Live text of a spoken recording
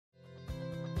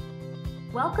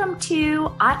Welcome to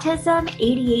Autism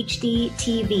ADHD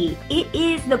TV. It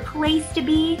is the place to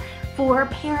be for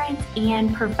parents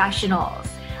and professionals.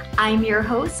 I'm your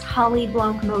host, Holly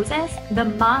Blanc Moses, the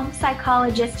mom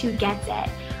psychologist who gets it.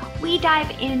 We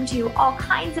dive into all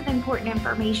kinds of important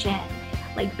information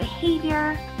like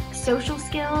behavior, social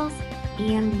skills,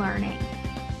 and learning.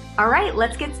 All right,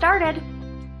 let's get started.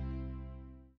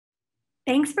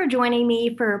 Thanks for joining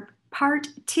me for part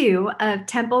 2 of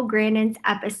Temple Grandin's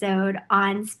episode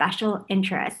on special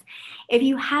interests. If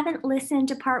you haven't listened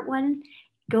to part 1,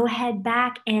 go ahead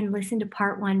back and listen to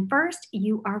part 1 first.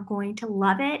 You are going to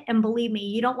love it. And believe me,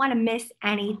 you don't want to miss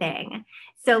anything.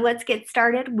 So let's get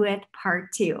started with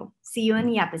part 2. See you in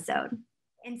the episode.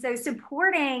 And so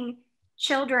supporting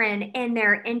children in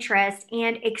their interests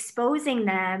and exposing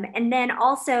them, and then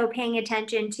also paying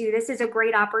attention to this is a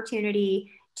great opportunity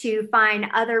to find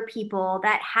other people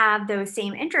that have those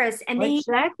same interests. And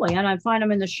exactly. And I find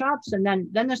them in the shops. And then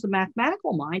there's the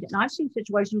mathematical mind. And I've seen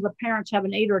situations where parents have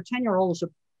an 8 or a 10-year-old with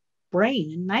a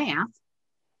brain in math,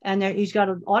 and he's got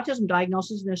an autism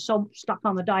diagnosis, and they're so stuck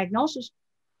on the diagnosis.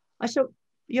 I said,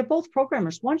 you're both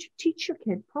programmers. Why don't you teach your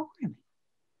kid programming?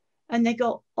 And they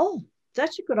go, oh,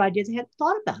 that's a good idea. They hadn't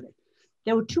thought about it.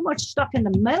 They were too much stuck in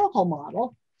the medical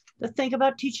model to think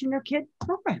about teaching their kid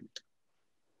programming.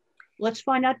 Let's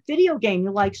find out video game you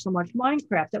like so much,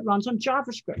 Minecraft, that runs on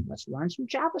JavaScript. Let's learn some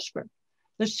JavaScript.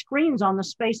 The screens on the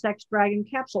SpaceX Dragon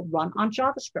capsule run on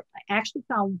JavaScript. I actually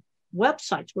found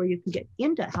websites where you can get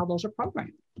into how those are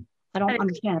programmed. I don't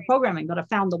understand the programming, but I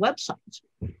found the websites.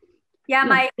 Yeah,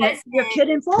 my husband, your kid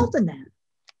involved in that.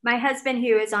 My husband,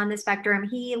 who is on the spectrum,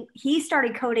 he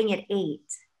started coding at 8.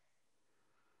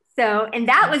 So, and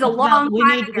that was a long time ago.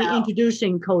 We need to be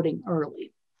introducing coding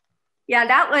early. Yeah,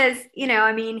 that was,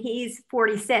 he's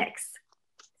 46.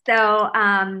 So,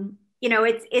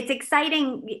 it's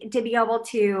exciting to be able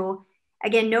to,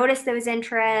 again, notice those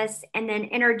interests and then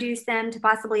introduce them to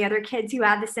possibly other kids who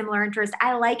have the similar interest.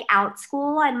 I like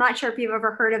OutSchool. I'm not sure if you've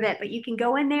ever heard of it, but you can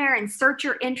go in there and search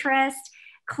your interest.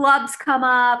 Clubs come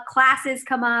up, classes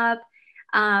come up.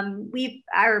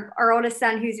 Our oldest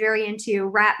son, who's very into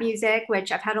rap music,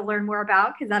 which I've had to learn more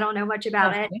about because I don't know much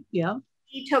about it. Yeah.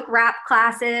 He took rap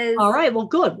classes. All right. Well,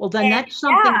 good. Well, then that's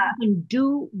something you can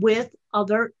do with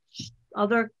other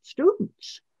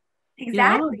students.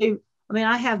 Exactly.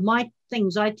 I have my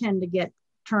things I tend to get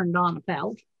turned on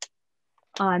about.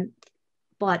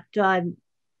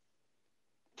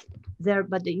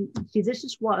 This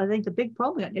is what I think the big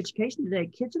problem in education today.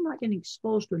 Kids are not getting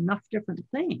exposed to enough different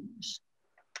things.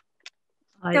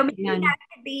 So maybe that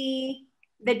could be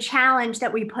the challenge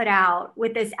that we put out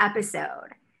with this episode.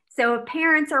 So if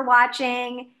parents are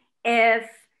watching, if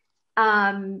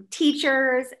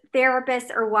teachers,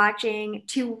 therapists are watching,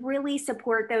 to really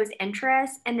support those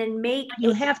interests and then make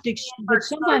you have to, but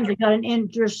sometimes they got an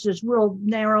interest that's real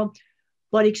narrow,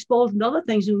 but exposed to other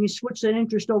things, and we switch that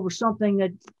interest over something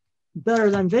that's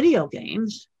better than video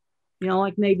games,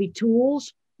 like maybe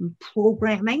tools and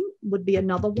programming would be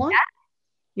another one. Yeah.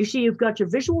 You see, you've got your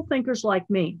visual thinkers like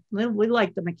me. We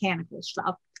like the mechanical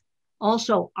stuff.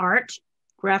 Also art,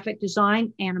 graphic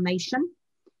design, animation.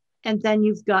 And then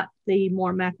you've got the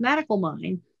more mathematical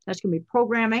mind. That's going to be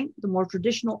programming, the more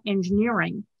traditional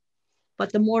engineering.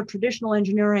 But the more traditional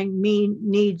engineering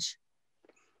needs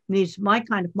my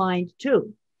kind of mind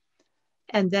too.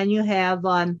 And then you have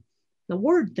the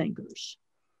word thinkers.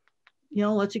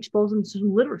 Let's expose them to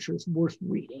some literature that's worth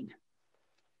reading.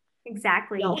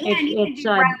 Exactly. And you can do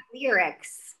rap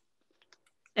lyrics.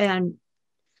 And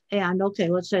okay,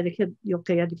 let's say the kid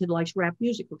likes rap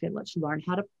music. Okay, let's learn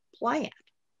how to play it.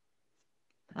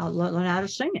 I'll learn how to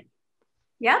sing it.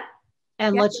 Yep.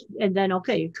 And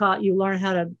you learn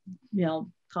how to,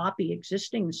 copy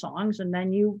existing songs, and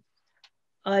then you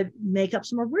make up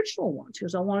some original ones,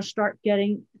 because I want to start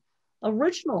getting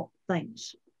original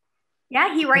things.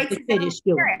 Yeah, he writes his own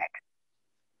lyrics.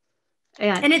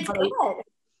 And it's good.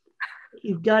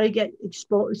 You've got to get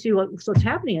exposed. See what's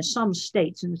happening in some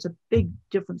states, and it's a big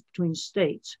difference between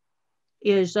states,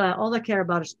 is all they care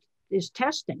about is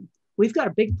testing. We've got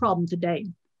a big problem today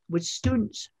with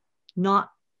students not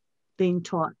being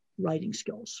taught writing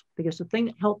skills, because the thing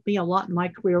that helped me a lot in my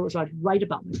career was I'd write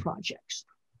about my projects.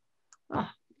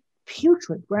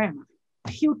 Putrid grammar,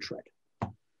 putrid.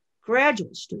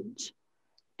 Graduate students,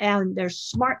 and they're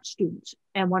smart students.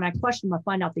 And when I question them, I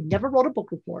find out they never wrote a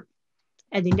book report,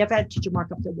 and they never had a teacher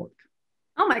mark up their work.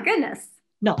 Oh my goodness.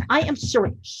 No, I am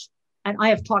serious. And I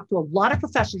have talked to a lot of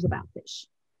professors about this.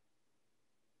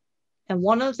 And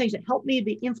one of the things that helped me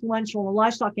be influential in the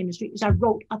livestock industry is I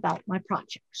wrote about my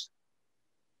projects.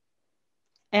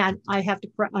 And I have to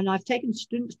correct, and I've taken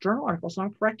students' journal articles and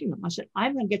I'm correcting them. I said,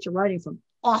 I'm going to get your writing from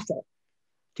awful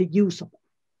to usable.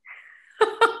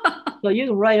 So you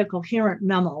can write a coherent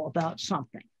memo about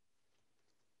something.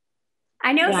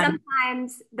 I know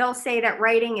sometimes they'll say that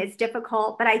writing is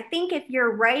difficult, but I think if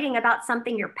you're writing about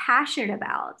something you're passionate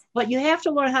about. But you have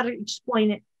to learn how to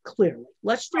explain it clearly.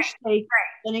 Let's just take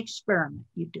an experiment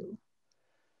you do.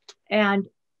 And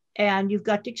you've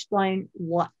got to explain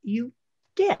what you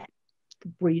did. The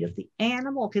breed of the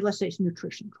animal. Okay, let's say it's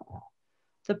nutrition call.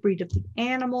 The breed of the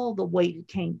animal, the weight it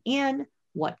came in,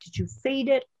 what did you feed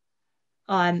it?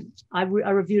 I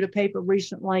reviewed a paper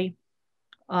recently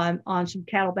on some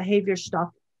cattle behavior stuff,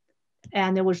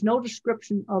 and there was no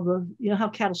description of you know how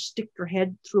cattle stick their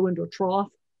head through into a trough?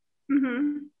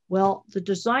 Mm-hmm. Well, the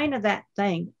design of that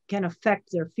thing can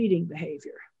affect their feeding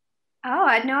behavior. Oh,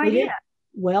 I had no idea.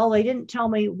 Well, they didn't tell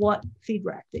me what feed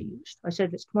rack they used. I said,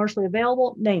 if it's commercially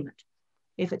available, name it.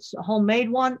 If it's a homemade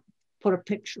one, put a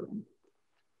picture in.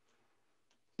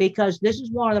 Because this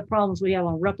is one of the problems we have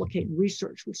on replicating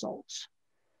research results.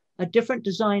 A different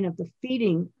design of the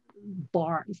feeding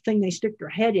bar, the thing they stick their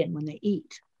head in when they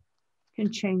eat,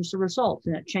 can change the results.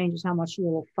 And it changes how much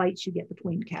little fights you get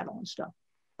between cattle and stuff.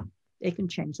 It can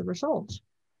change the results.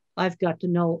 I've got to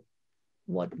know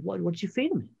what you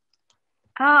feed them in.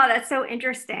 Oh, that's so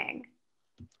interesting.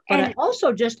 But I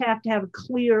also just have to have a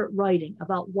clear writing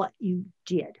about what you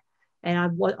did.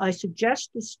 And what I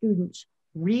suggest to students,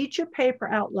 read your paper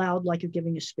out loud like you're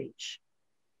giving a speech.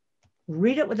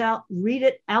 Read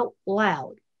it out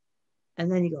loud.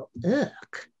 And then you go,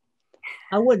 ugh.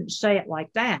 I wouldn't say it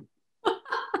like that.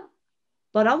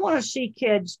 But I want to see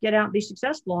kids get out and be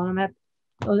successful. And I'm at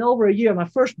over a year, my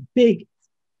first big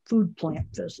food plant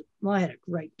visit. Well, I had a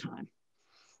great time.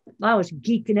 I was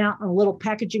geeking out on a little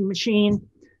packaging machine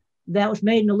that was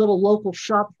made in a little local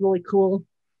shop, really cool.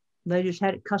 They just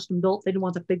had it custom built. They didn't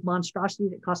want the big monstrosity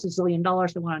that cost $1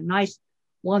 zillion. They wanted a nice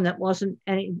one that wasn't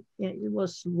any, it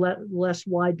was less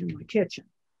wide than my kitchen.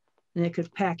 And it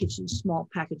could package these small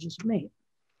packages of meat.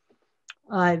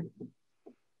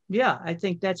 Yeah, I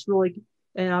think that's really,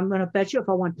 and I'm going to bet you if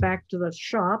I went back to the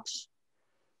shops,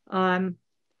 you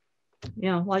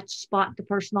know, let's spot the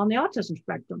person on the autism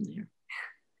spectrum there.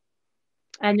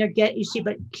 And you see,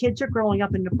 but kids are growing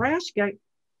up in Nebraska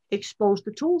exposed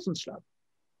to tools and stuff.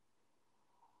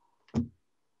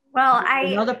 Well,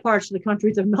 in other parts of the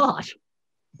country, they're not.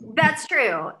 That's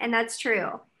true. And that's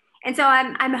true. And so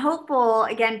I'm hopeful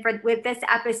again with this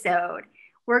episode,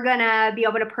 we're gonna be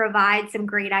able to provide some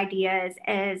great ideas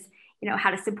as you know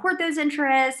how to support those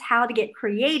interests, how to get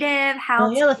creative,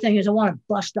 the other thing is I want to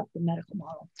bust up the medical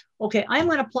model. Okay, I'm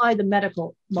going to apply the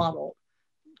medical model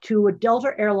to a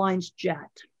Delta Airlines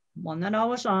jet, one that I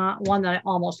was on, one that I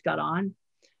almost got on,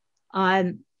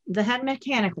 that had a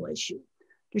mechanical issue.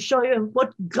 To show you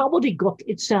what gobbledygook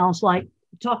it sounds like,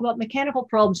 talk about mechanical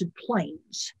problems in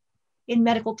planes in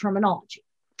medical terminology.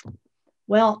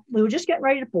 Well, we were just getting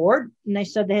ready to board, and they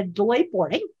said they had delayed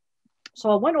boarding. So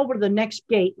I went over to the next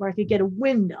gate where I could get a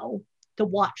window to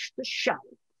watch the show.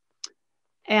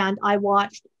 And I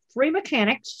watched 3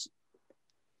 mechanics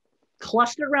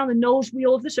clustered around the nose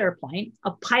wheel of this airplane,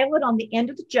 a pilot on the end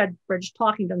of the jet bridge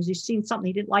talking to him as he's seen something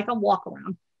he didn't like on walk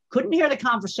around, couldn't hear the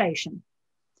conversation.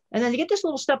 And then they get this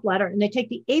little step ladder and they take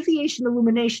the aviation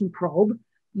illumination probe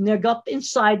and they're up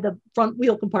inside the front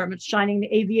wheel compartment, shining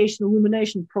the aviation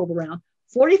illumination probe around.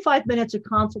 45 minutes of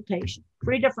consultation,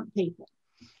 3 different people.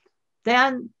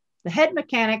 Then the head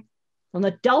mechanic from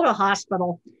the Delta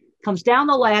Hospital comes down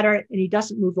the ladder and he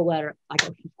doesn't move the ladder. I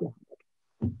go, he's grounded.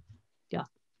 Yeah,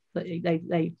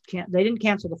 they didn't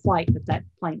cancel the flight, but that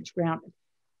plane is grounded.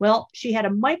 Well, she had a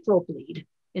microbleed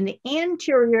in the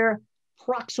anterior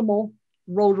proximal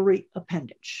rotary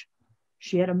appendage.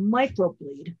 She had a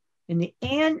microbleed in the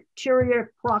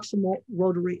anterior proximal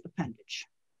rotary appendage.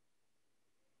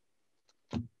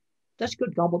 That's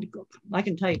good gobbledygook. I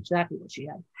can tell you exactly what she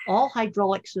had. All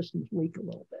hydraulic systems leak a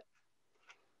little bit.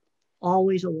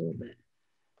 Always a little bit.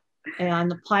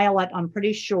 And the pilot, I'm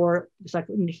pretty sure, because I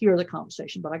couldn't hear the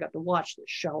conversation, but I got to watch this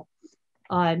show,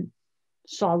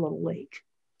 saw a little leak.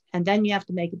 And then you have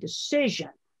to make a decision.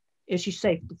 Is she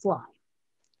safe to fly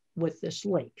with this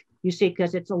leak? You see,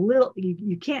 because it's a little,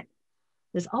 you can't,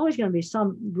 there's always going to be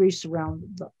some grease around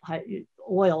the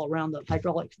oil around the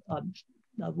hydraulic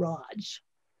rods.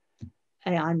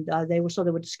 And they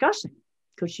were discussing,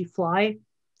 could she fly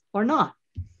or not?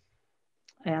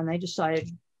 And they decided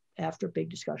after a big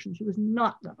discussion, she was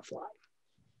not going to fly.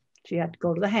 She had to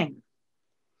go to the hangar.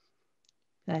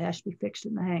 That has to be fixed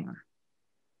in the hangar.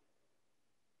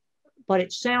 But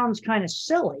it sounds kind of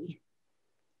silly,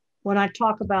 when I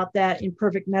talk about that in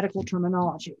perfect medical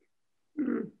terminology.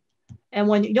 Mm-hmm. And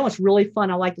when, you know, it's really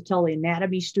fun. I like to tell the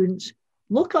anatomy students,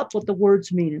 look up what the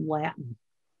words mean in Latin.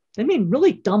 They mean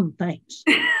really dumb things.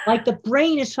 Like the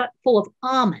brain is full of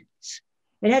almonds.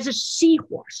 It has a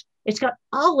seahorse. It's got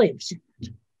olives in it.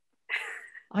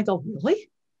 I go, really?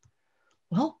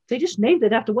 Well, they just named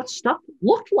it after what stuff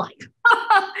looked like.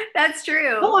 That's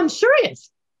true. No, I'm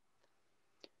serious.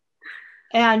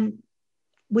 And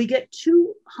we get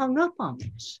too hung up on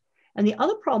this. And the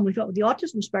other problem we've got with the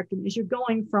autism spectrum is you're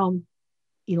going from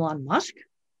Elon Musk,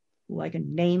 who I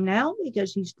can name now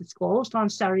because he's disclosed on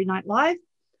Saturday Night Live,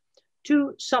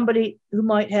 to somebody who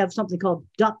might have something called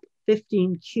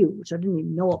DUP15Q, which I didn't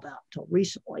even know about until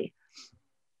recently,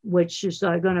 which is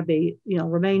going to be, you know,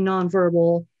 remain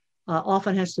nonverbal,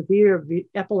 often has severe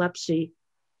epilepsy,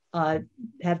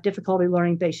 have difficulty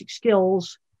learning basic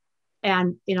skills.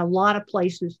 And in a lot of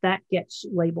places that gets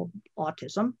labeled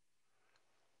autism.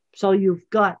 So you've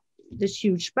got this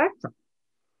huge spectrum.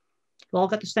 They all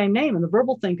got the same name, and the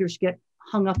verbal thinkers get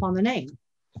hung up on the name.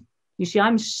 You see,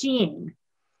 I'm seeing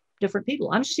different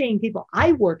people. I'm seeing people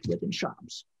I worked with in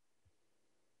shops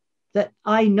that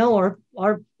I know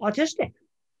are autistic,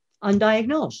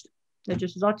 undiagnosed. They're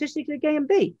just as autistic as A and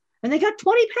B. And they got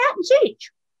 20 patents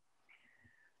each.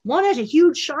 One has a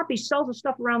huge shop. He sells the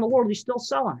stuff around the world. He's still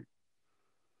selling it.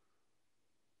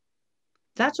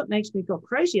 That's what makes me go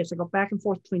crazy as I go back and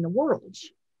forth between the worlds.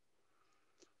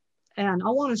 And I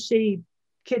want to see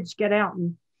kids get out.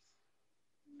 And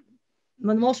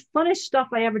the most funnest stuff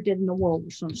I ever did in the world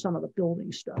was some of the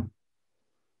building stuff.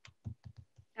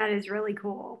 That is really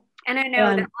cool. And I know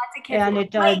that lots of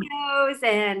kids love Legos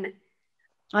and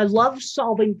I love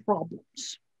solving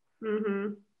problems.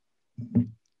 Mm-hmm.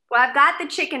 Well, I've got the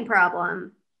chicken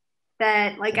problem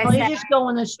that, like I said, you just go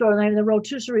in the store and they have the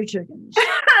rotisserie chickens.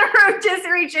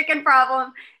 Rotisserie chicken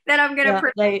problem that I'm going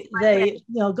to they you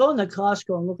know, go in the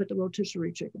Costco and look at the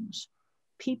rotisserie chickens.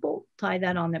 People tie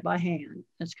that on there by hand.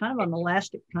 It's kind of an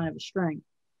elastic kind of a string.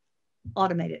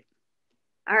 Automate it.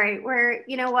 All right. Where,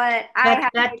 you know what?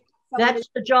 That's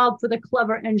the job for the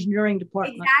clever engineering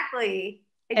department. Exactly.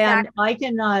 And I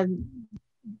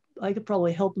could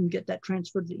probably help them get that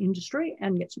transferred to the industry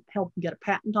and help them get a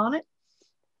patent on it.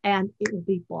 And it will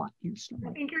be bought instantly.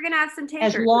 I think you're going to have some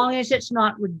takers. As long as it's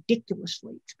not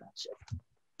ridiculously expensive.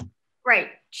 Right.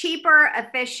 Cheaper,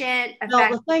 efficient, effective.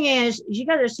 No, the thing is, you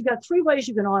got 3 ways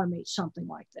you can automate something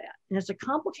like that. And it's a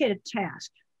complicated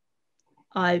task.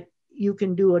 You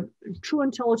can do a true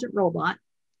intelligent robot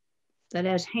that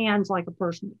has hands like a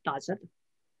person that does it.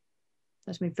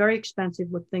 That's going to be very expensive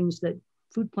with things that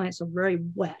food plants are very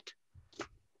wet.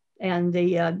 And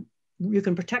you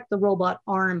can protect the robot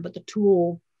arm, but the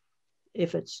tool,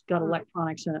 if it's got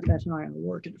electronics in it, that's not going to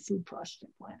work in a food processing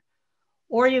plant.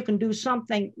 Or you can do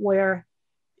something where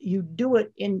you do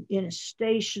it in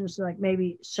stations, like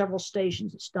maybe several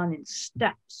stations. It's done in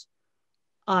steps.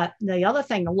 The other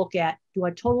thing to look at, do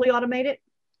I totally automate it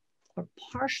or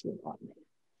partially automate it?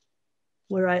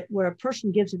 Where a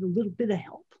person gives it a little bit of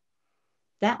help.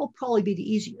 That will probably be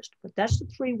the easiest, but that's the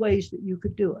 3 ways that you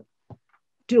could do it.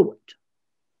 Do it.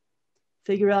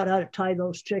 Figure out how to tie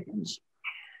those chickens.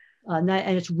 And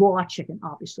it's raw chicken,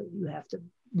 obviously. You have to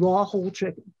raw whole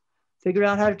chicken. Figure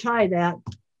out how to tie that.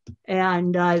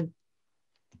 And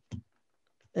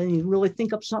you really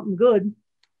think up something good.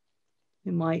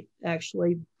 You might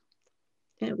actually,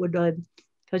 it would,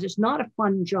 because it's not a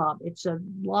fun job. It's a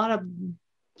lot of.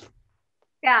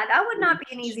 Yeah, that would not be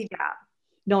an easy job.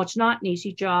 No, it's not an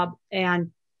easy job.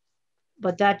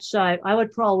 But that's, I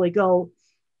would probably go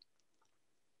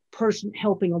person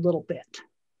helping a little bit.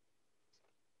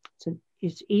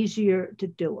 It's easier to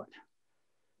do it.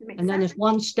 And then there's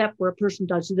one step where a person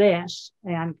does this,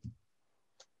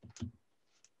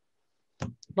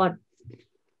 but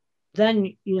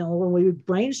then, you know, when we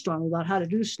brainstorm about how to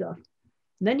do stuff,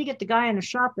 then you get the guy in the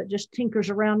shop that just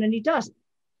tinkers around and he does it.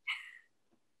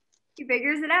 He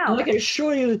figures it out. And I can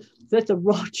assure you that the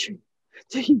raw chicken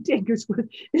that he tinkers with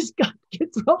is got to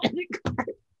get thrown in the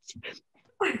garbage.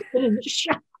 In the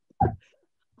shop.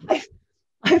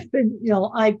 I've been, you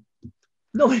know,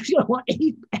 nobody's going to want to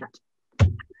eat that.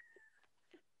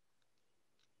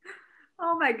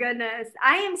 Oh my goodness.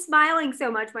 I am smiling so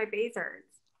much my face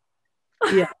hurts.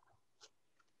 Yeah.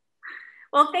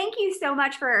 Well, thank you so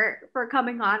much for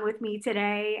coming on with me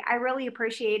today. I really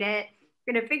appreciate it.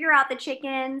 We're going to figure out the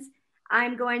chickens.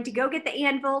 I'm going to go get the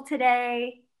anvil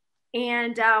today,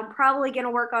 and probably going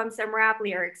to work on some rap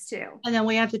lyrics too. And then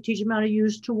we have to teach them how to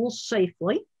use tools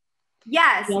safely.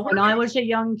 Yes. You know, when I was a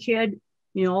young kid,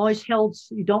 you know, always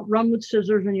you don't run with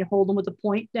scissors and you hold them with the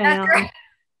point down.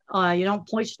 You don't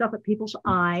point stuff at people's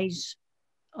eyes.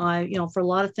 For a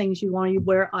lot of things, you want to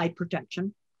wear eye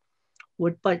protection,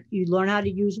 but you learn how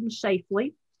to use them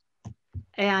safely.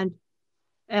 And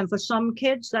for some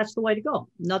kids, that's the way to go.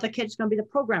 Another kid's going to be the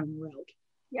programming route.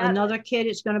 Yep. Another kid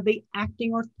is going to be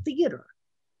acting or theater.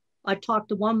 I talked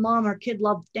to one mom, her kid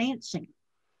loved dancing.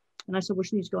 And I said, well,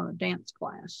 she needs to go to a dance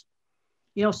class.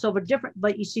 So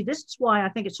but you see, this is why I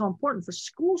think it's so important for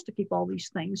schools to keep all these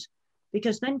things,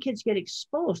 because then kids get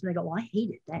exposed and they go, well, I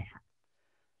hated that.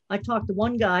 I talked to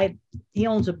one guy, he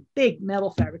owns a big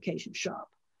metal fabrication shop.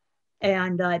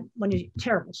 And when he's a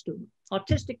terrible student,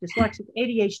 autistic, dyslexic,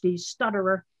 ADHD,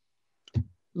 stutterer,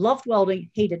 loved welding,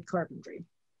 hated carpentry.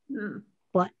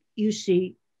 But you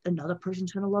see, another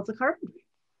person's going to love the carpentry.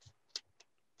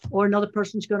 Or another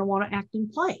person's going to want to act in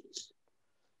plays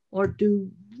or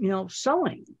do,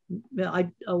 sewing.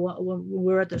 When we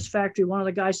were at this factory, one of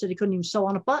the guys said he couldn't even sew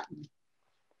on a button.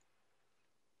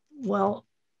 Well,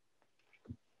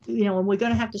 and we're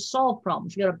going to have to solve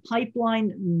problems. You got a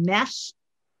pipeline mess.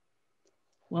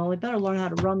 Well, they better learn how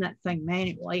to run that thing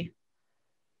manually.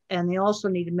 And they also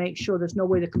need to make sure there's no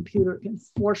way the computer can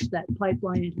force that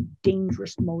pipeline into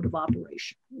dangerous mode of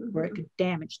operation where it could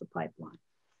damage the pipeline.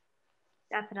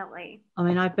 Definitely. I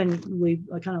mean, I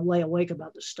kind of lay awake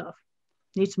about this stuff.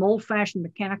 Need some old-fashioned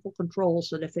mechanical controls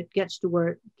so that if it gets to where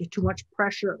it gets too much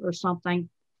pressure or something,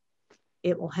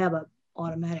 it will have an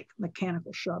automatic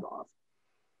mechanical shut off.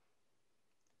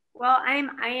 Well,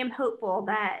 I am hopeful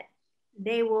that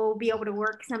they will be able to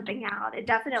work something out. It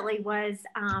definitely was.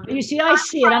 You see, I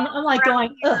see it. I'm like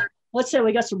going, ugh. Let's say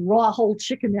we got some raw whole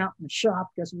chicken out in the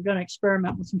shop because we're going to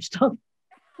experiment with some stuff.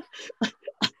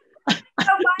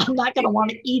 I'm not going to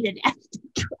want to eat it after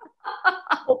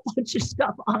a whole bunch of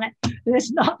stuff on it. And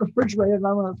it's not refrigerated. And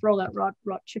I want to throw that raw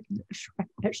chicken in the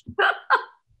trash.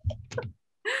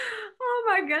 Oh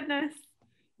my goodness.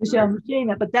 You see, I'm seeing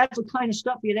that, but that's the kind of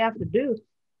stuff you'd have to do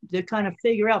to kind of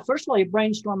figure out. First of all, you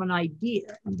brainstorm an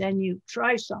idea, and then you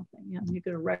try something. You're going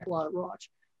to wreck a lot of raw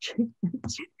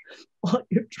chickens while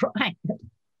you're trying it.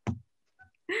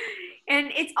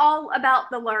 And it's all about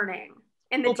the learning.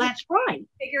 And that's right.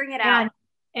 Figuring it out.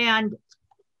 And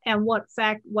what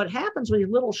happens with these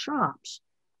little shops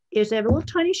is they have a little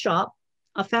tiny shop.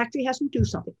 A factory has them do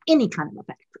something, any kind of a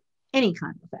factory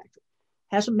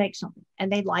has them make something,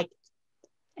 and they like it.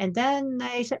 And then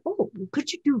they say, oh,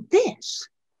 could you do this?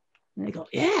 And they go,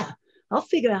 yeah, I'll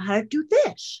figure out how to do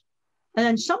this. And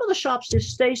then some of the shops just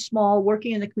stay small,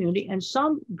 working in the community, and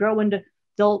some grow into,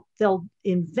 they'll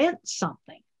invent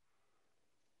something.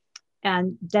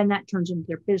 And then that turns into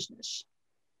their business.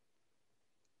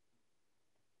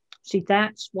 See,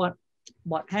 that's what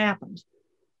happens.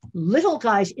 Little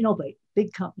guys innovate.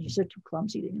 Big companies are too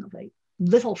clumsy to innovate.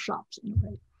 Little shops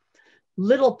innovate.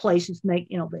 Little places make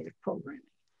innovative programming.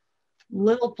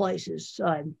 Little places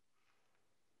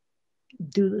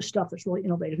do the stuff that's really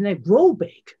innovative. And they grow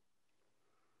big.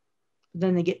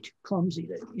 Then they get too clumsy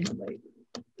to innovate.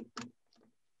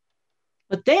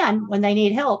 But then when they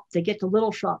need help, they get the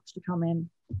little shops to come in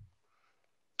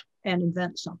and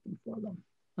invent something for them.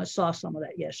 I saw some of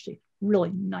that yesterday.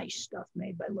 Really nice stuff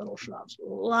made by little shops.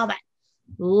 Love it.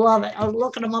 Love it. I was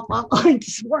looking them up online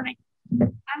this morning.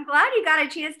 I'm glad you got a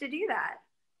chance to do that.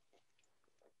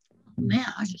 Man,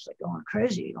 I was just like going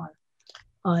crazy.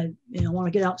 I want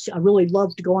to get out. I really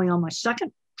loved going on my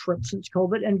second trip since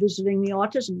COVID and visiting the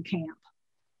autism camp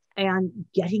and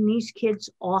getting these kids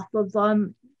off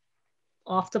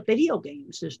the video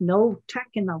games. There's no tech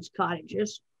in those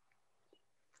cottages.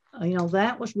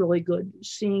 That was really good,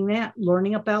 seeing that,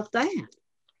 learning about that.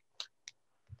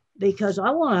 Because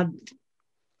I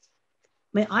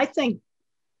think,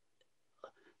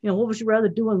 what would you rather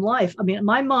do in life? I mean,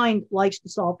 my mind likes to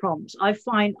solve problems. I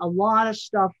find a lot of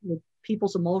stuff with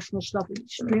people's emotional stuff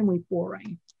extremely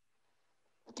boring.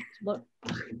 But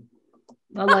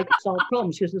I like to solve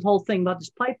problems because this whole thing about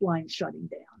this pipeline shutting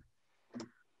down.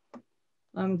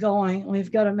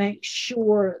 We've got to make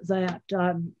sure that,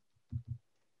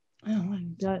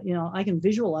 I can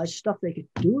visualize stuff they could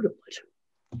do to it.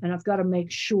 And I've got to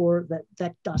make sure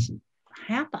that doesn't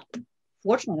happen.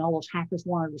 Fortunately, all those hackers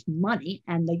wanted was money,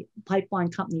 and the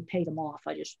pipeline company paid them off.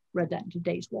 I just read that in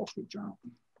today's Wall Street Journal.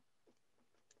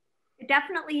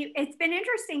 Definitely, it's been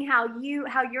interesting how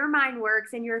your mind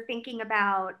works, and you're thinking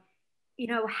about,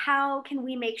 how can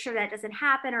we make sure that doesn't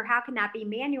happen, or how can that be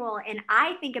manual? And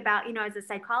I think about, as a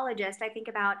psychologist, I think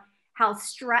about how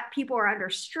people are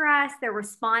under stress. They're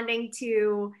responding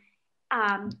to.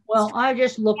 I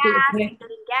just looked at getting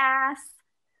gas.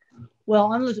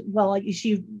 Like you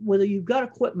see, whether you've got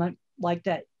equipment like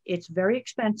that, it's very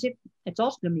expensive. It's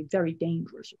also going to be very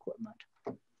dangerous equipment.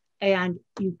 And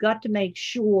you've got to make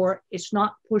sure it's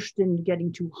not pushed into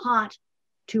getting too hot,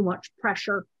 too much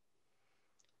pressure,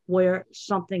 where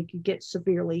something could get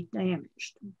severely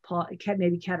damaged,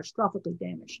 maybe catastrophically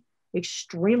damaged.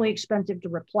 Extremely expensive to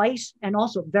replace and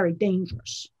also very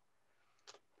dangerous.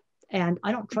 And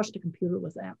I don't trust a computer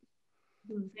with that.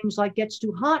 Things like gets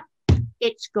too hot,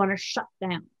 it's going to shut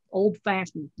down.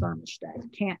 Old-fashioned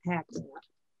thermostat, can't hack that.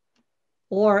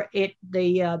 Or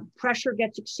the pressure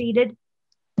gets exceeded,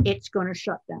 it's going to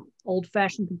shut down.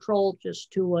 Old-fashioned control,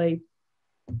 just to a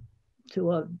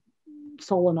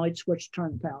solenoid switch to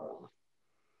turn the power off.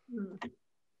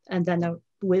 And then,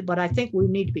 what I think we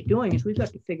need to be doing is we've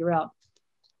got to figure out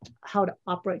how to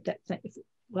operate that thing.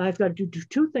 I've got to do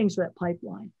two things with that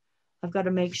pipeline. I've got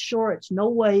to make sure it's no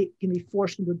way can be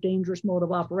forced into a dangerous mode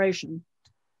of operation.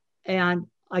 And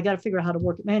I got to figure out how to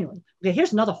work it manually. Okay,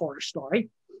 here's another horror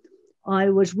story. I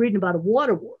was reading about a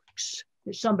waterworks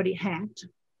that somebody hacked.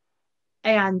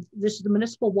 And this is the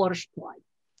municipal water supply.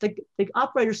 The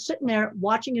operator's sitting there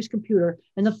watching his computer,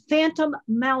 and the phantom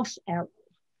mouse arrow,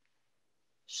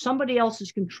 somebody else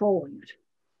is controlling it,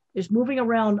 is moving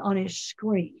around on his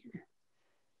screen.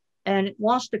 And it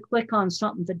wants to click on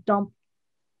something to dump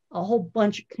a whole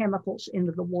bunch of chemicals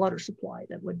into the water supply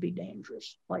that would be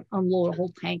dangerous, like unload a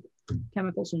whole tank of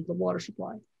chemicals into the water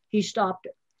supply. He stopped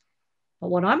it. But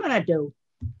what I'm going to do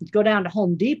is go down to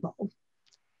Home Depot.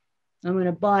 I'm going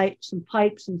to buy some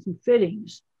pipes and some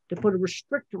fittings to put a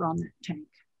restrictor on that tank.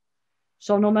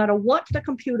 So no matter what the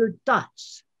computer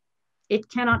does, it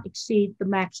cannot exceed the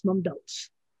maximum dose.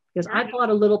 Because I bought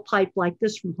a little pipe like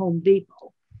this from Home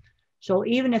Depot. So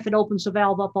even if it opens the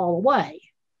valve up all the way,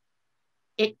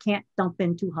 it can't dump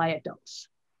in too high a dose.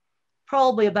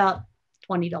 Probably about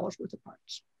 $20 worth of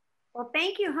parts. Well,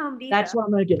 thank you, Home Depot. That's what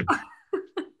I'm going to do.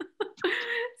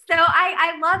 So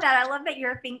I love that. I love that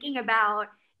you're thinking about,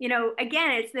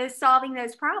 again, it's solving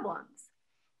those problems.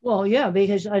 Well, yeah,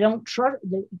 because I don't trust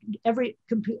I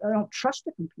don't trust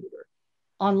the computer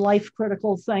on life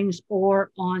critical things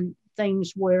or on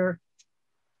things where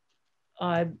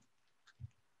the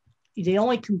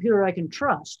only computer I can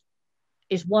trust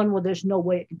is one where there's no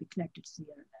way it can be connected to the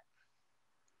internet.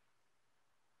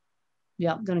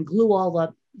 Yeah, I'm going to glue all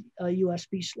the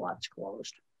USB slots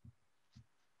closed.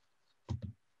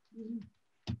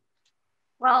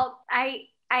 Well, I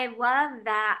love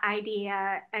that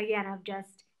idea, again, of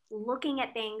just looking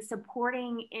at things,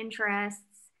 supporting interests,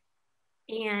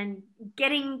 and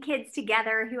getting kids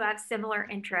together who have similar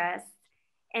interests.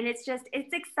 And it's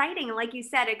exciting. Like you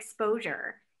said,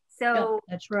 exposure. So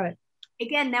yeah, that's right.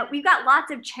 Again, that we've got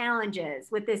lots of challenges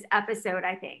with this episode,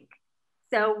 I think.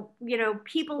 So,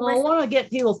 people. Well, I want to get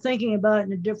people thinking about it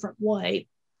in a different way.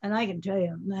 And I can tell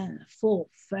you, man, a full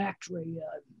factory,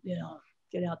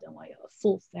 get out that way, a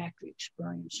full factory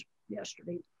experience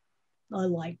yesterday. I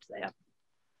liked that.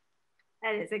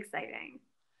 That is exciting.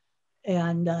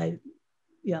 And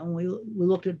we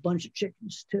looked at a bunch of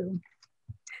chickens too.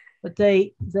 But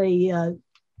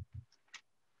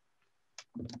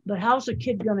but how's a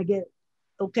kid going to get,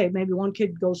 okay, maybe one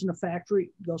kid goes in a factory,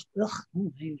 goes, ugh, I don't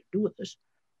know anything to do with this.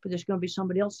 But there's going to be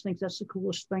somebody else who thinks that's the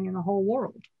coolest thing in the whole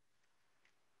world.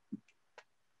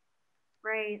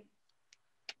 Right.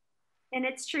 And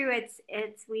it's true.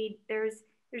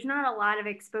 There's not a lot of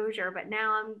exposure, but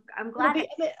now I'm glad.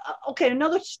 Okay,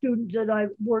 another student that I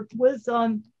worked with,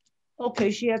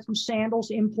 she had some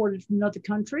sandals imported from another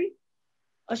country.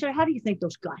 I said, how do you think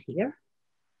those got here?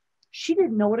 She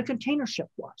didn't know what a container ship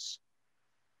was.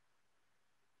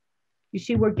 You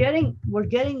see, we're getting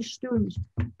students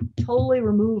totally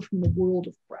removed from the world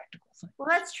of practical things. Well,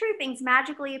 that's true. Things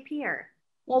magically appear.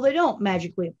 Well, they don't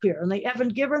magically appear. And the Ever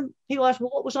Given, people ask, well,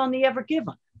 what was on the Ever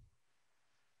Given?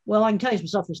 Well, I can tell you some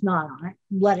stuff that's not on it.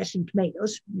 Lettuce and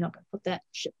tomatoes. You're not going to put that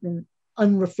ship in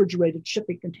unrefrigerated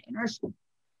shipping containers.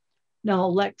 No,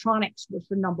 electronics was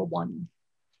the number one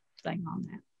thing on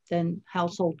that. Then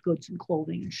household goods and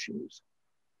clothing and shoes.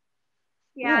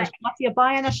 Yeah. Stuff you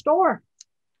buy in a store.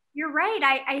 You're right.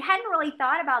 I hadn't really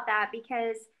thought about that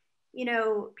because,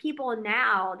 people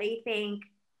now, they think,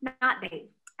 I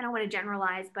don't want to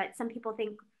generalize, but some people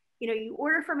think, you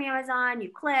order from Amazon, you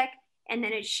click, and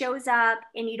then it shows up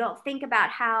and you don't think about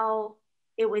how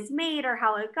it was made or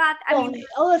how it got. The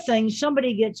other thing,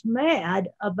 somebody gets mad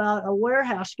about a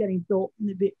warehouse getting built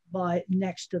by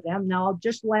next to them. Now,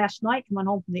 just last night, coming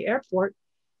home from the airport,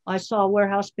 I saw a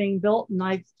warehouse being built and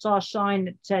I saw a sign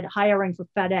that said hiring for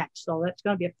FedEx. So that's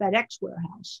going to be a FedEx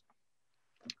warehouse.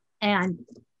 And,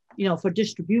 for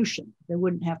distribution, they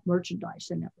wouldn't have merchandise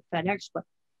in there for FedEx, but,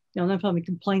 they're probably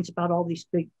complaints about all these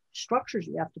big structures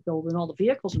you have to build and all the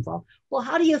vehicles involved. Well,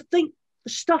 how do you think the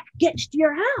stuff gets to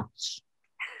your house?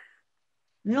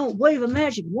 You don't wave a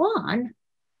magic wand.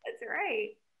 That's right.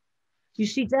 You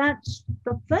see, that's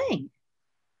the thing.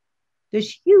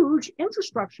 There's huge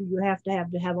infrastructure you have to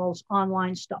have all this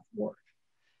online stuff work.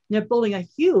 They're building a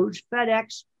huge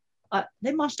FedEx.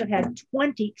 They must have had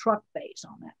 20 truck bays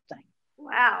on that thing.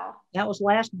 Wow. That was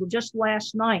just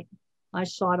last night. I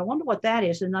saw it. I wonder what that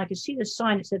is. And I could see the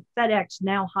sign that said FedEx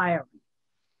now hiring.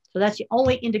 So that's the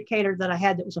only indicator that I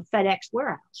had that was a FedEx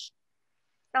warehouse.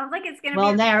 Sounds like it's going to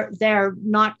be. Well, they're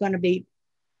not going to be,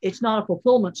 it's not a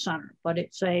fulfillment center, but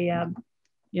it's a,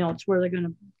 it's where they're going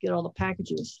to get all the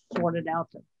packages sorted out.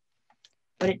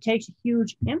 But it takes a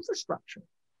huge infrastructure.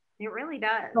 It really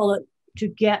does. To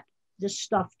get this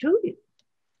stuff to you.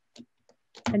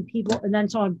 And then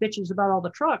someone bitches about all the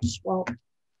trucks. Well,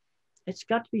 it's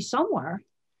got to be somewhere.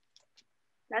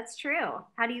 That's true.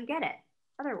 How do you get it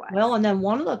otherwise? Well, and then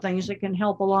one of the things that can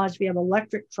help a lot is if you have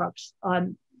electric trucks.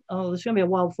 There's going to be a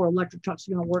while before electric trucks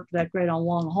are going to work that great on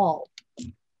long haul.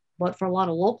 But for a lot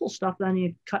of local stuff, then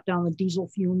you cut down the diesel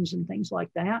fumes and things like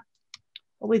that.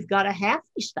 But we've got to have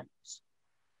these things.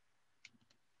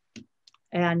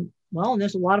 And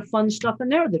there's a lot of fun stuff in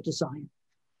there, the design.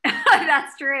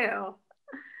 That's true.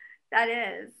 That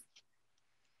is.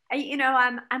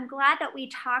 I'm glad that we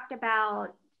talked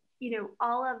about,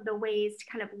 all of the ways to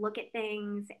kind of look at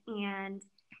things. And,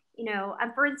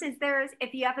 for instance,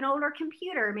 if you have an older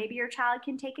computer, maybe your child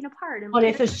can take it apart. But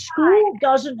if a school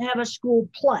doesn't have a school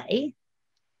play,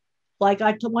 like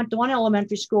I went to one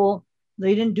elementary school,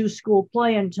 they didn't do school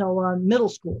play until middle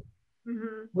school.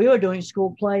 Mm-hmm. We were doing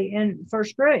school play in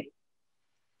first grade.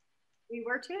 We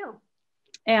were too.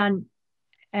 And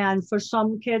for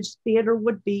some kids, theater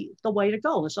would be the way to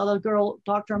go. This other girl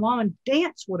talked to her mom, and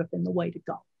dance would have been the way to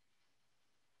go.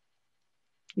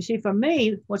 You see, for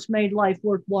me, what's made life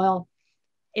worthwhile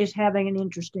is having an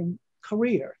interesting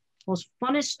career. Most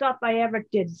funnest stuff I ever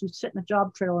did is to sit in a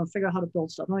job trailer and figure out how to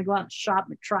build stuff. I go out and shop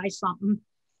and try something.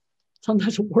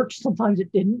 Sometimes it worked, sometimes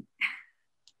it didn't.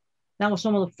 That was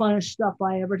some of the funnest stuff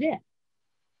I ever did.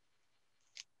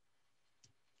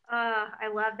 I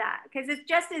love that, because it's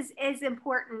just as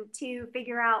important to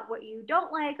figure out what you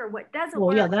don't like or what doesn't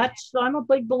work. Well, yeah, I'm a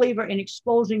big believer in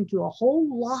exposing to a whole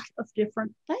lot of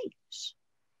different things.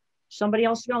 Somebody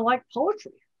else is going to like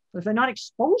poetry, but if they're not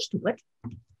exposed to it,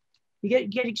 you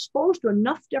get exposed to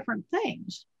enough different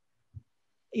things.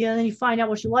 Then you find out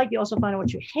what you like. You also find out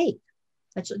what you hate.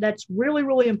 That's really,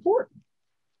 really important.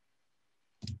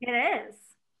 It is.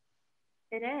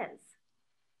 It is.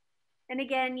 And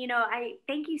again, I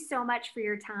thank you so much for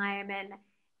your time. And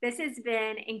this has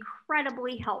been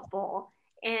incredibly helpful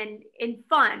and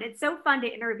fun. It's so fun to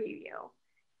interview you.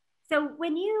 So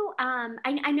when you,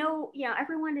 I know,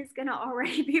 everyone is going to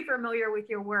already be familiar with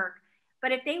your work,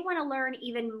 but if they want to learn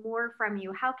even more from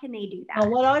you, how can they do that?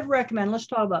 What I'd recommend, let's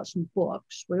talk about some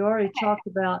books. We already talked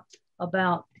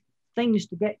about things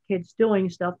to get kids doing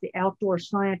stuff, The Outdoor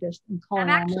Scientist and Calling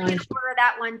All Minds. I'm actually going to order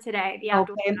that one today, The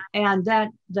Outdoor Scientist.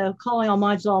 And the Calling All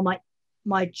Minds is all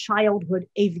my childhood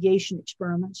aviation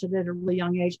experiments I did at a really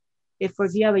young age. If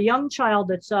you have a young child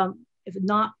that's if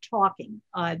not talking,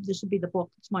 this would be the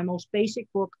book. It's my most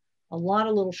basic book. A lot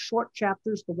of little short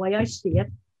chapters, the way I see it.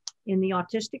 In the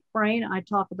autistic brain, I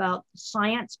talk about the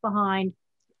science behind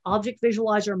object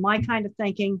visualizer, my kind of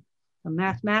thinking, the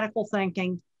mathematical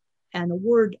thinking, and the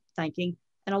word thinking.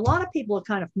 And a lot of people are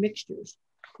kind of mixtures.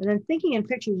 And then Thinking in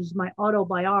Pictures is my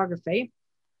autobiography.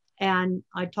 And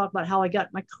I talk about how I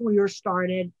got my career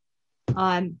started.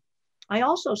 I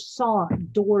also saw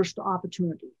doors to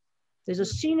opportunity. There's a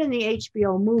scene in the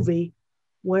HBO movie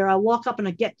where I walk up and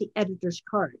I get the editor's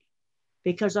card,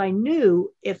 because I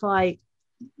knew if I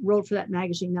wrote for that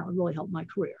magazine, that would really help my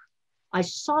career. I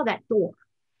saw that door.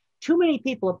 Too many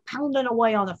people are pounding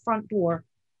away on the front door,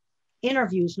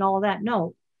 interviews and all of that.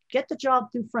 No, get the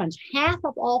job through friends. Half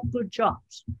of all good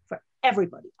jobs for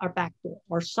everybody are back door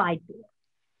or side door.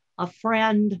 A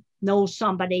friend knows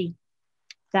somebody.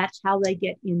 That's how they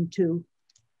get into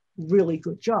really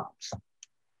good jobs.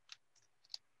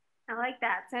 I like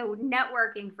that. So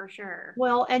networking for sure.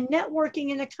 Well, and networking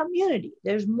in the community.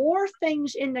 There's more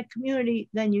things in the community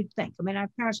than you'd think. I mean, our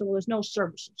parents said, well, there's no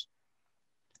services.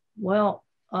 Well,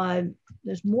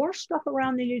 there's more stuff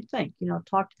around than you'd think.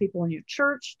 Talk to people in your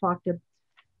church, talk to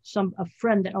a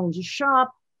friend that owns a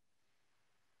shop.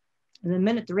 And the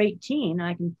minute they're 18,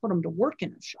 I can put them to work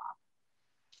in a shop.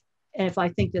 And if I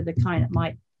think they're the kind that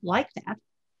might like that,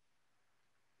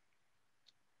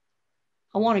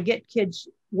 I want to get kids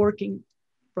working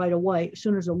right away as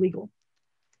soon as they're legal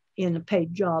in a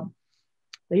paid job.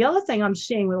 The other thing I'm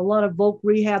seeing with a lot of voc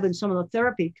rehab and some of the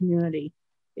therapy community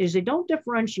is they don't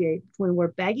differentiate between where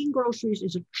bagging groceries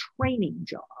is a training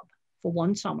job for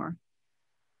one summer.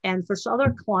 And for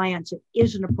other clients, it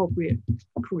is an appropriate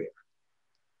career.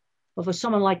 But for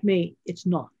someone like me, it's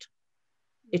not.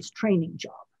 It's a training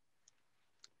job.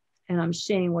 And I'm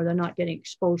seeing where they're not getting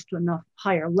exposed to enough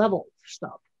higher level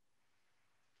stuff.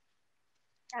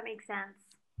 That makes sense.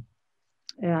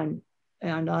 And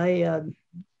I,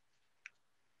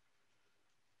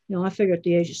 I figure at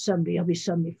the age of 70, I'll be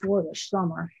 74 this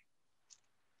summer.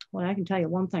 Well, I can tell you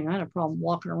one thing. I had a problem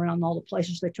walking around all the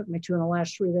places they took me to in the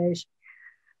last 3 days.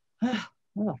 I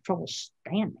have trouble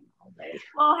standing all day.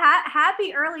 Well,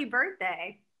 happy early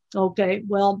birthday. Okay,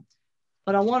 well,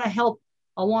 but I want to help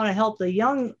the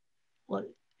young.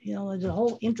 There's a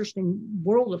whole interesting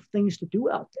world of things to do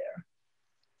out there.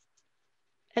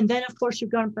 And then, of course, you're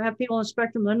going to have people on the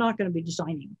spectrum. They're not going to be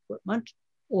designing equipment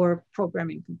or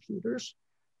programming computers.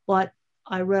 But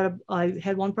I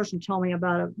had one person tell me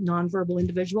about a nonverbal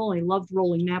individual, and he loved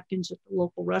rolling napkins at the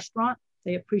local restaurant.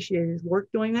 They appreciated his work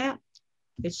doing that.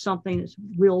 It's something that's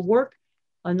real work.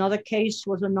 Another case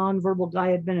was a nonverbal guy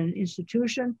had been in an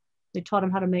institution. They taught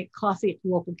him how to make coffee at the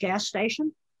local gas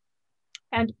station.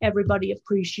 And everybody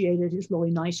appreciated his really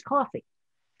nice coffee.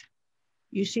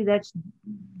 You see, that's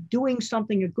doing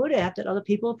something you're good at that other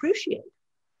people appreciate.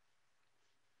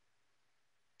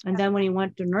 And then when he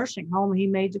went to nursing home, he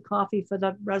made the coffee for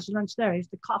the residents there. He's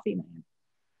the coffee man.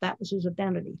 That was his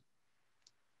identity.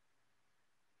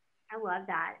 I love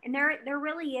that. And there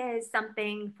really is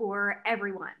something for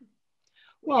everyone.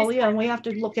 Well, yeah, and we have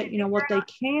to look at, what they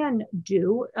can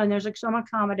do. And there's like some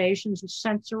accommodations,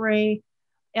 sensory,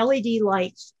 LED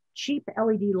lights, cheap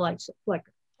LED lights that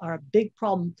flicker are a big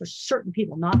problem for certain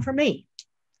people, not for me.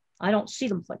 I don't see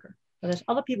them flicker. But there's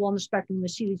other people on the spectrum that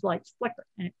see these lights flicker.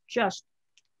 And it just,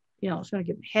 it's going to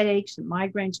give them headaches and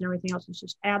migraines and everything else. It's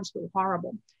just absolutely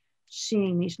horrible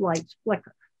seeing these lights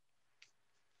flicker.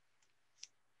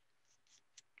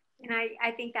 And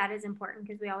I think that is important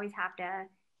because we always have to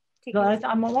take But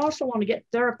I also want to get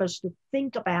therapists to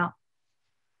think about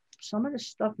some of this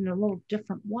stuff in a little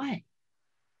different way.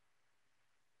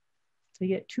 They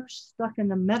get too stuck in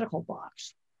the medical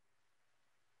box.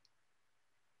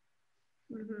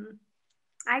 Mm-hmm.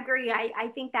 I agree. I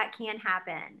think that can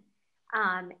happen.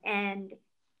 And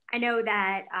I know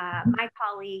that my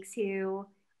colleagues who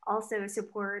also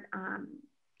support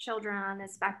children on the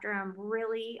spectrum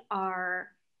really are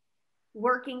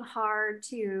working hard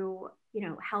to,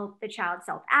 help the child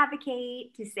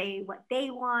self-advocate, to say what they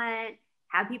want,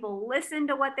 have people listen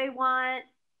to what they want,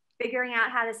 figuring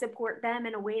out how to support them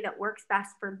in a way that works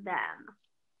best for them.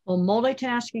 Well,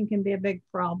 multitasking can be a big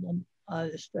problem.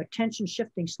 Attention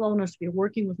shifting slowness. If you're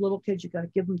working with little kids, you've got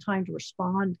to give them time to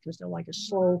respond because they're like a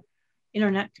slow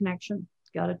internet connection.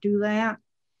 Got to do that.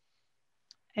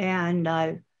 And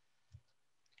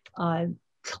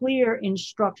clear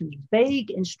instructions,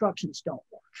 vague instructions don't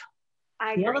work.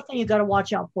 The other thing you got to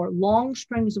watch out for, long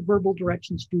strings of verbal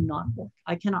directions do not work.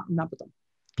 I cannot remember them.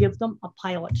 Give them a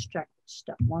pilot's checklist,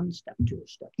 step 1, step 2,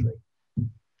 step 3.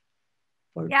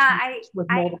 Or with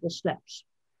multiple steps.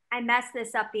 I messed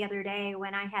this up the other day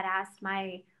when I had asked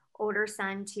my older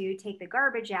son to take the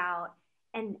garbage out.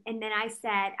 And then I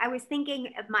said, I was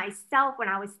thinking of myself when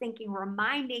I was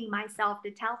reminding myself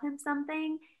to tell him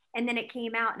something. And then it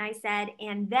came out and I said,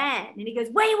 and he goes,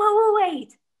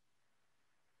 wait.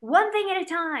 One thing at a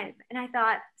time. And I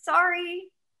thought,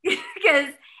 sorry,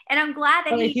 and I'm glad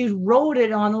that if you wrote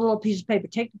it on a little piece of paper,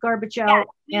 take the garbage out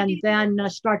and then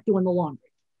start doing the laundry.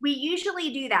 We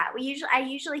usually do that. I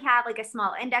usually have like a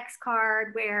small index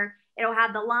card where it'll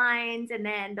have the lines and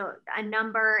then a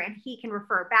number, and he can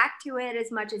refer back to it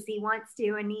as much as he wants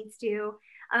to and needs to.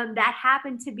 That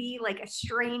happened to be like a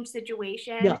strange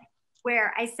situation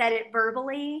where I said it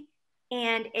verbally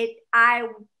and I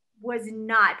was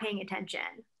not paying attention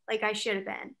like I should have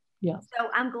been. Yeah. So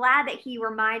I'm glad that he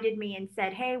reminded me and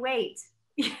said, hey, wait,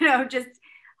 just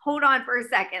hold on for a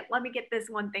second. Let me get this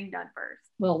one thing done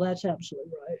first. Well, that's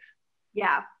absolutely right.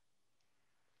 Yeah.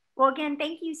 Well, again,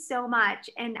 thank you so much.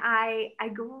 And I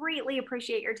greatly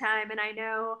appreciate your time. And I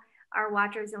know our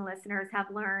watchers and listeners have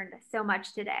learned so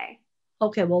much today.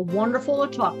 Okay. Well, wonderful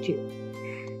to talk to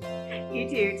you. You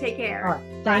too. Take care. All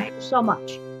right. Thank you so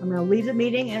much. I'm going to leave the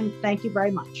meeting and thank you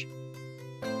very much.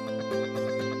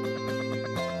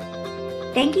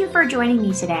 Thank you for joining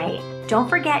me today. Don't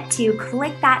forget to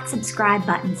click that subscribe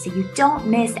button so you don't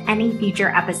miss any future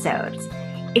episodes.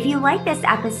 If you like this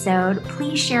episode,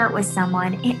 please share it with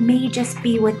someone. It may just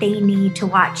be what they need to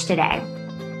watch today.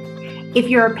 If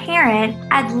you're a parent,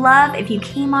 I'd love if you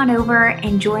came on over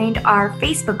and joined our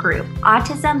Facebook group,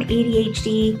 Autism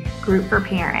ADHD Group for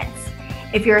Parents.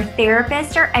 If you're a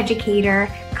therapist or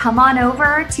educator, come on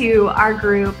over to our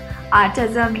group,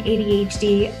 Autism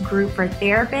ADHD group for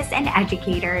therapists and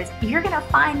educators. You're going to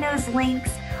find those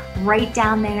links right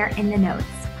down there in the notes.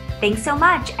 Thanks so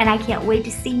much, and I can't wait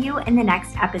to see you in the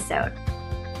next episode.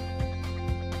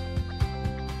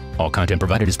 All content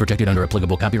provided is protected under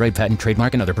applicable copyright, patent,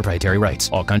 trademark, and other proprietary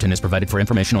rights. All content is provided for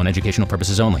informational and educational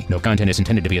purposes only. No content is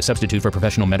intended to be a substitute for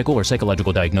professional medical or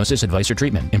psychological diagnosis, advice, or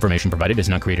treatment. Information provided does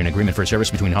not create an agreement for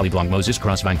service between Holly Blanc Moses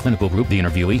Crossvine Clinical Group, the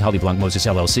interviewee, Holly Blanc Moses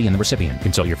LLC, and the recipient.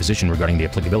 Consult your physician regarding the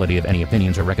applicability of any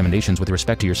opinions or recommendations with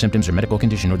respect to your symptoms or medical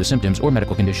condition or the symptoms or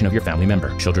medical condition of your family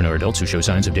member. Children or adults who show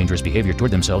signs of dangerous behavior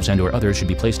toward themselves and/or others should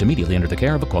be placed immediately under the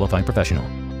care of a qualified professional.